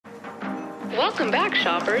Welcome back,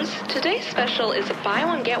 shoppers. Today's special is a buy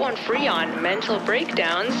one get one free on mental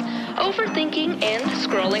breakdowns, overthinking, and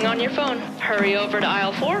scrolling on your phone. Hurry over to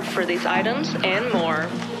aisle 4 for these items and more.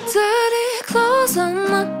 Dirty clothes on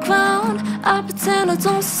the ground, I pretend I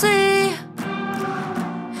don't see.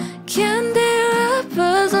 Candy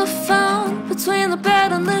wrappers are found between the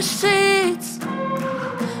bed and the sheets.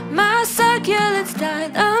 My circulates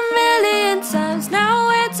died a million times. Now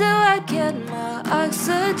where do I get my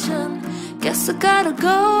oxygen? Guess I gotta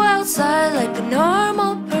go outside like a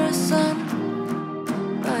normal person.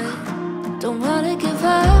 But don't wanna give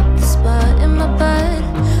up the spot in my bed,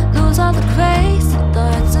 lose all the crazy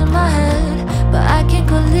thoughts in my head. But I can't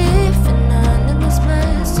go living on in this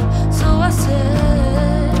mess. So I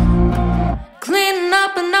said, cleaning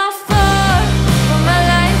up an offer for my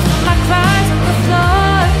life, for my cries on the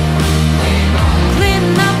floor.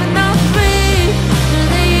 Cleaning up and all free through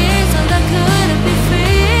the years and I couldn't be free.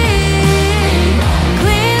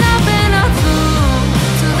 Clean up and all through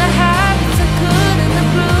to the habits I couldn't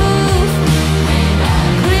improve.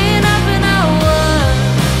 Clean up and I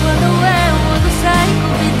wonder when will the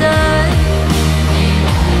cycle be done.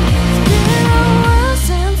 It's been a while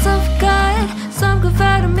since I've got some good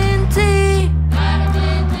vitamin D.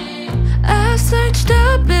 I've searched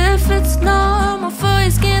up if it's normal for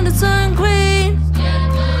your skin to turn green.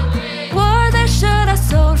 Wore that shirt I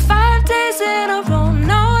sold 5 days in a row.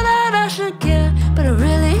 Know that I should care, but I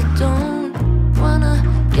really don't wanna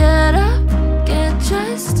get up, get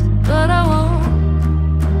dressed, but I won't.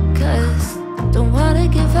 Cause don't wanna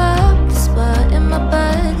give up the spot in my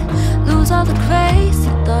bed, lose all the crazy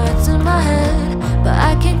thoughts in my head. But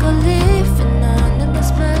I can't go living on in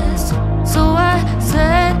this mess. So I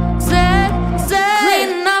said,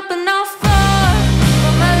 cleaning up an offer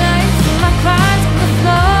for my life, for my cries on the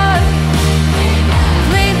floor.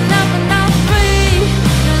 Cleaning up and all free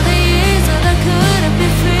through the years that I couldn't be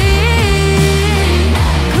free.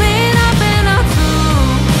 Clean up and all through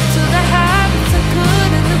to the habits I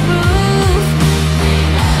couldn't improve.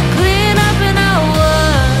 Clean up and I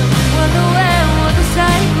wonder when will the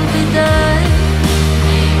cycle be done.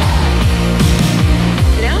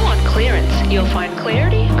 Now on clearance, you'll find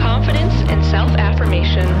clarity, confidence, and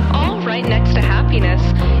self-affirmation, all right next to happiness.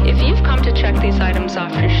 If you've come to check these items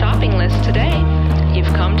off your shopping list today,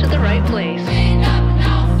 you've come to the right place. Clean up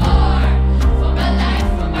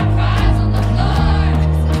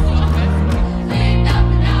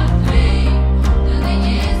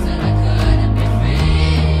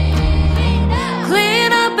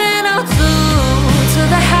and all through to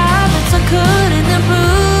the habits I couldn't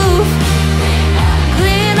improve.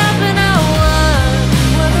 Clean up and I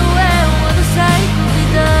wonder when will the cycle be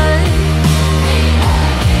done.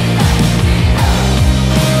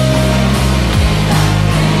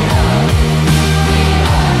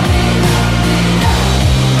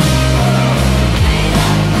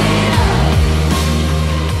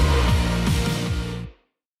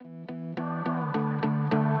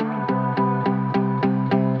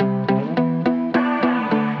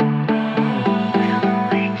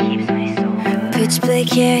 Pitch black,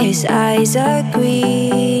 yeah, his eyes are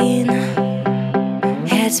green.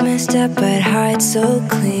 Head's messed up but heart so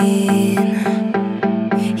clean.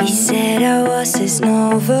 He said I was his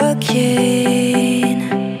Novocaine,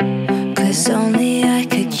 cause only I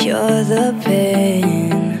could cure the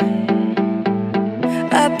pain.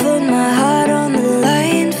 I put my heart on the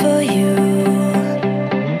line for you.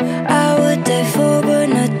 I would die for but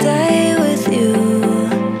not die with you.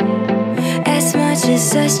 As much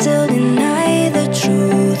as I still deny the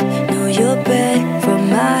truth, know you're bad for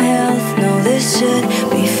my health. Know this should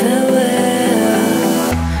be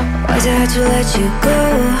farewell. Why's it hard to let you go?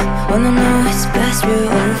 Wanna know it's best we're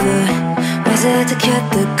over. Why's it hard to cut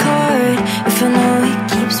the cord if I know it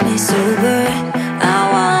keeps me sober? I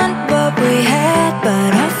want what we had,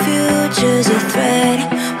 but our future's a threat.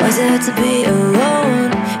 Why's it hard to be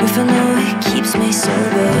alone if I know it keeps me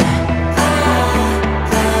sober?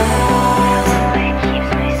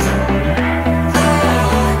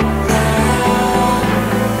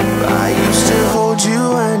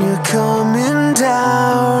 Coming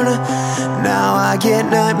down. Now I get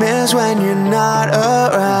nightmares when you're not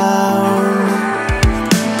around.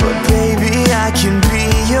 But baby, I can be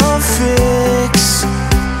your fix,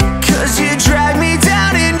 cause you drag me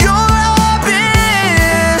down in your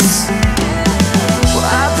abyss. Well,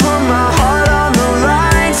 I put my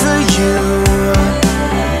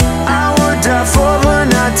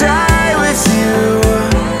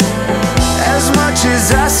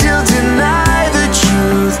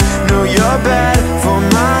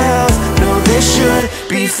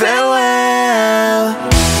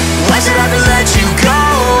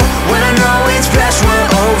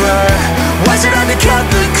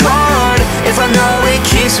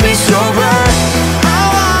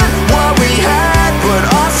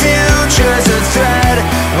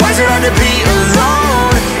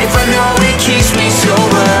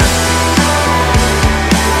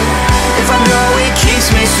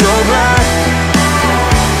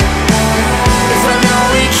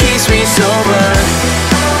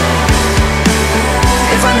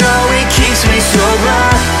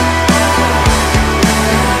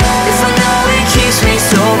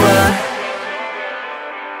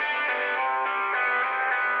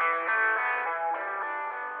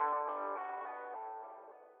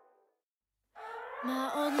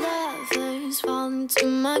tears fall into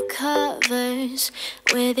my covers,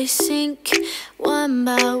 where they sink one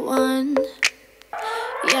by one.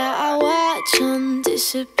 Yeah, I watch them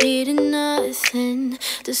disappear to nothing,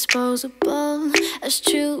 disposable as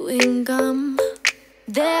chewing gum.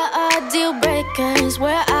 There are deal breakers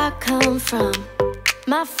where I come from.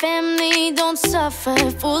 My family don't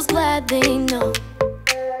suffer, fools glad they know.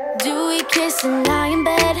 Do we kiss and lie in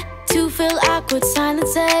bed to fill awkward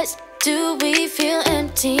silences? Do we feel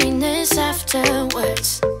emptiness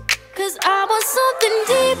afterwards? 'Cause I want something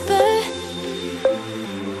deeper.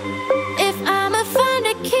 If I'ma find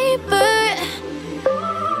a keeper,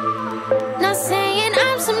 not saying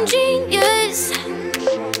I'm some genius,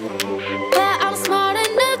 but I'm smart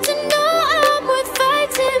enough to know I'm worth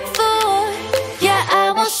fighting for. Yeah, I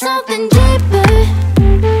want something deeper.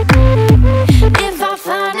 If I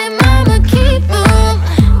find him, I'ma keep him.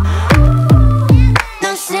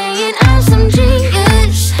 Not saying I'm some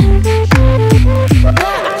genius,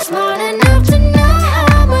 but I'm smart enough to know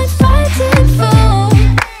I'm worth fighting for.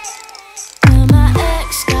 Well, my ex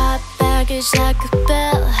got baggage like a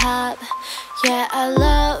bellhop. Yeah, I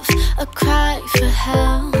love a cry for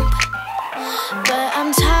help, but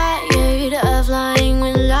I'm tired of lying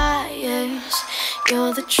with liars.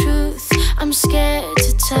 You're the truth, I'm scared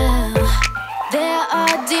to tell. There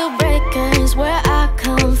are deal breakers where I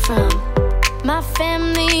come from. My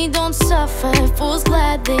family don't suffer, fools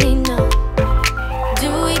glad they know. Do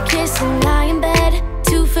we kiss and lie in bed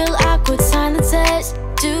to fill awkward silences?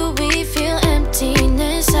 Do we feel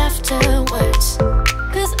emptiness afterwards?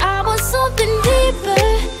 'Cause I want something deeper.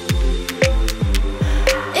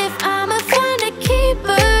 If I'ma find a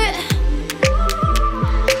keeper,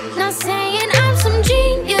 not saying I'm some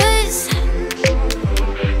genius,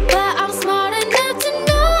 but I'm smart enough to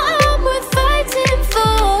know I'm worth fighting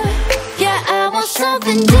for. Yeah, I want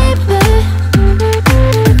something deeper.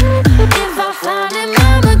 If I find him,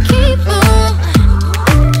 I'ma keep him.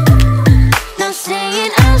 Not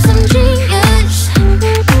saying I'm some genius,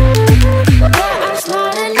 but I'm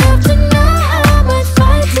smart enough to know I'm worth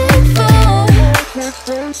fighting for.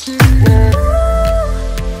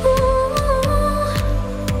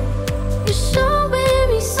 You're showing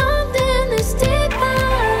me something that's deeper.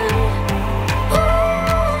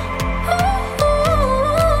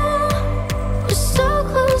 We're so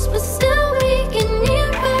close, but still we get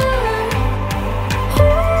nearer.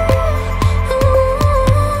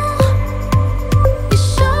 You're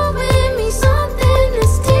showing me something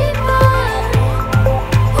that's deeper.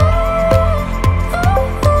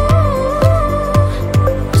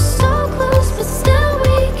 We're so close, but still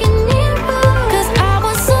we get nearer. 'Cause I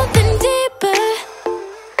want something deeper.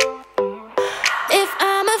 If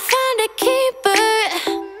I'ma find a keeper,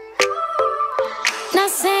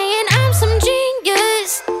 not saying I'm some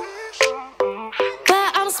genius, but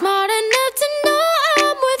I'm smart enough to know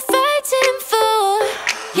I'm worth fighting for.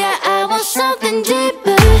 Yeah, I want something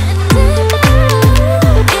deeper.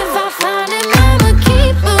 If I find him, I'ma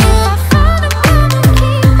keep him.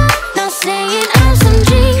 Not saying I'm some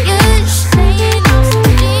genius,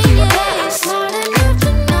 but smart enough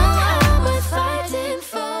to know I'm worth fighting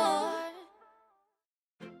for.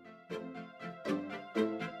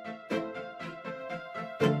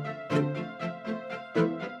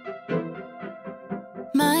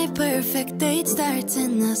 My perfect date starts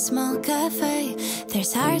in a small cafe.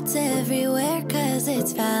 There's hearts everywhere 'cause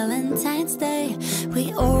it's Valentine's Day.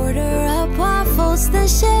 We order up waffles, then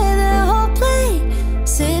share the whole plate.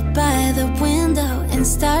 Sit by the window and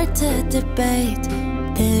start to debate.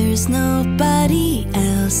 There's nobody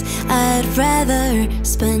else I'd rather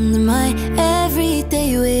spend my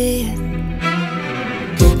everyday with.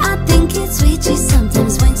 I think it's sweet, she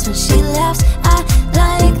sometimes winks when she laughs. I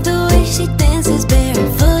like the way she dances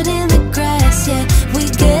barefoot in the grass. Yeah, we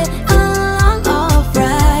get along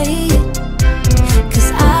alright, 'cause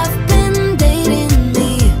I've been dating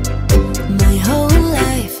me my whole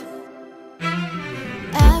life.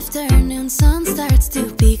 Afternoon sun starts to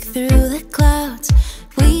peek through the clouds.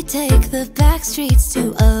 We take the back streets to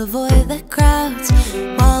avoid the crowds.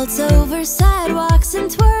 Waltz over sidewalks and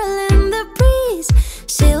twirl in the breeze.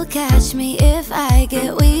 She'll catch me if I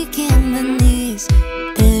get weak in the knees.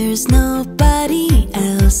 There's nobody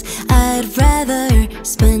else I'd rather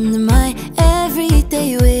spend my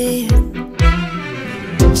everyday with.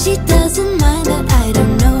 She doesn't mind that I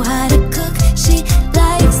don't know how to cook. She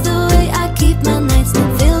likes the way I keep my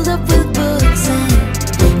nightstand filled up with books. And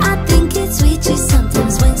I think it's sweet, she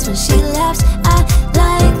sometimes winks when she laughs. I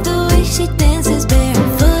like the way she dances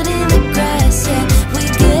barefoot in the grass. Yeah, we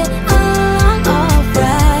get along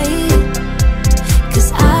alright, 'cause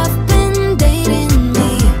I've been dating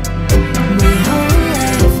me my whole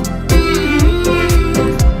life.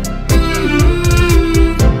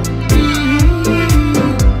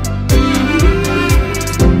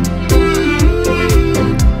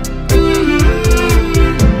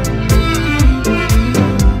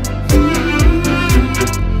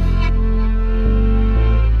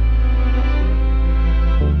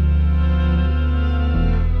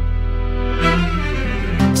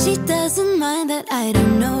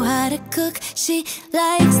 She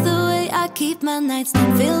likes the way I keep my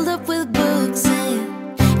nightstand filled up with books,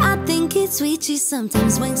 and I think it's sweet. She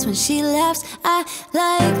sometimes winks when she laughs. I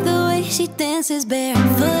like the way she dances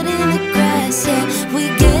barefoot in the grass. Yeah, we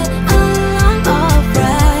get along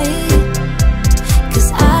alright,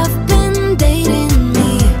 'cause I've been dating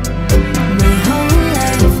me my whole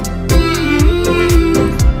life.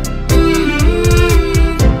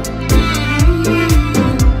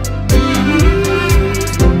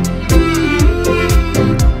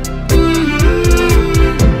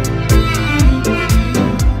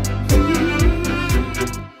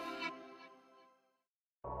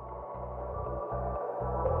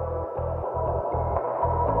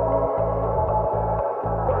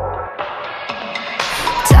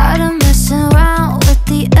 Tired of messing around with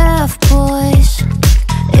the F-boys.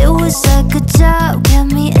 It was like a job,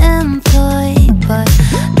 kept me employed, but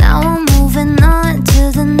now I'm moving on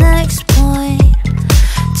to the next point.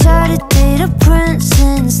 Try to date a prince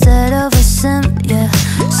instead of a simp, yeah.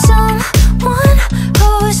 Someone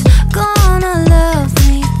who's gonna love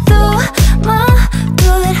me through my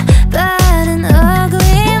good, bad, and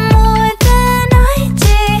ugly. More than IG,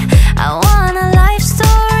 I want a life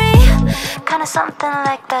story, kinda something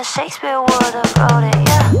like that Shakespeare would've wrote it,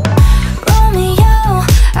 yeah. Romeo,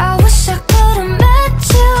 I wish I could've met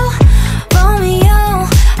you. Romeo,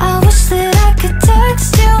 I wish that I could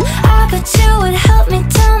text you. I bet you would help me.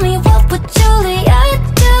 Tell me, what would Juliet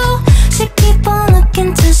do? She'd keep on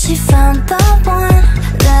looking till she found the one.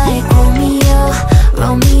 Like Romeo,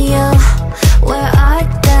 Romeo, where art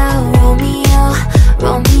thou? Romeo,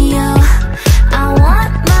 Romeo, I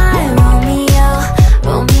want my Romeo,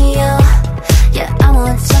 Romeo. Yeah, I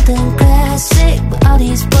want something classic, but all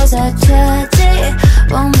these boys are tragic.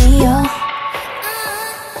 Romeo.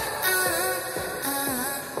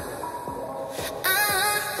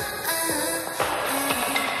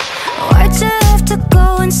 Why'd you have to go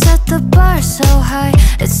and set the bar so high?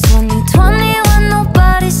 It's 2020 when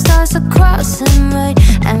nobody starts to cross and right,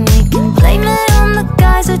 and we can blame it on the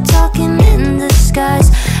guys who are talking in disguise.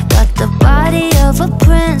 Got the body of a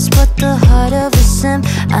prince, but the heart of a simp.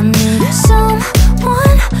 I need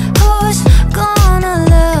someone who's gonna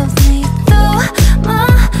love me through my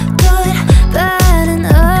good, bad, and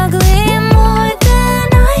ugly. More than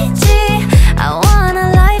IG, I want a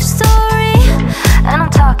life story, and I'm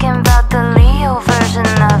talking about the Leo version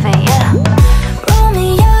of it, yeah.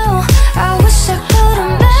 Romeo, I wish I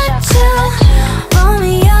could've met you.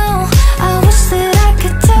 Romeo, I wish that I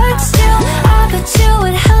could text you. I bet you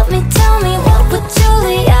would help me. Tell me, what would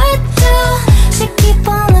Juliet do? She'd keep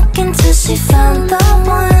on looking till she found the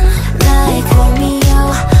one. Like Romeo,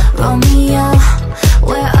 Romeo,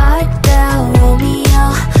 where art thou? Romeo,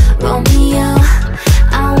 Romeo,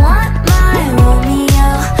 I want my Romeo,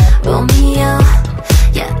 Romeo.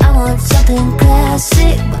 Yeah, I want something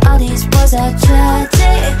classic, but all these boys are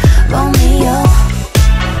tragic. Romeo,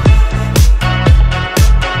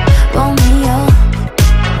 Romeo,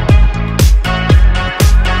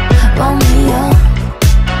 Romeo,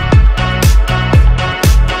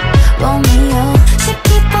 Romeo. She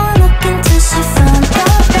keep on looking till she found the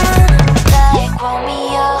one. Like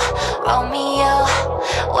Romeo, Romeo,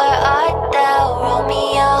 where art thou?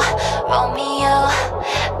 Romeo, Romeo,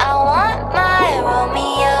 I want my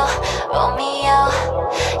Romeo, Romeo.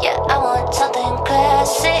 Yeah, I want something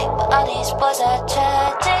classic, but all these boys are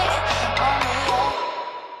tragic. Romeo.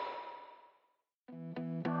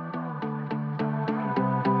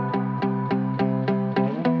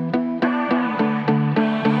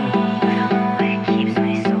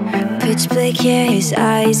 Pitch black, yeah, his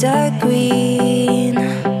eyes are green.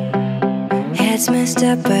 Head's messed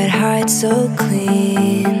up, but heart so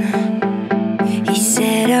clean. He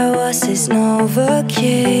said I was his Novocaine,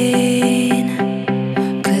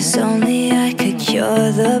 'cause only I could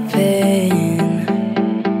cure the pain.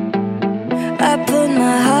 I put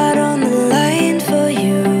my heart on the line for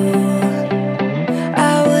you.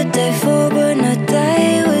 I would die for, but not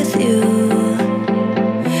die with you.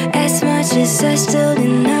 As much as I still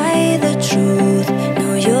deny the truth,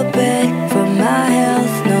 know you're bad for my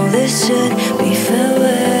health. Know this should be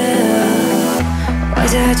farewell.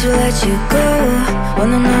 Why's it hard to let you go?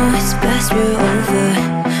 Wanna know it's best we're over.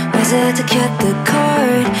 Why's it hard to cut the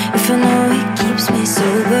cord if I know it keeps me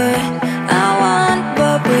sober? I want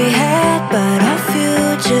what we had, but our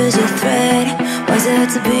future's a threat. Why's it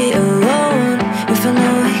hard to be alone if I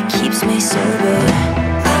know it keeps me sober?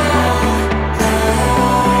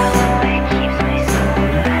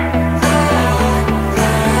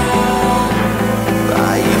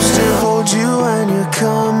 I used to hold you when you're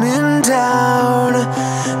coming down.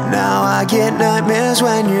 Now I get nightmares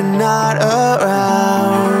when you're not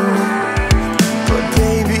around.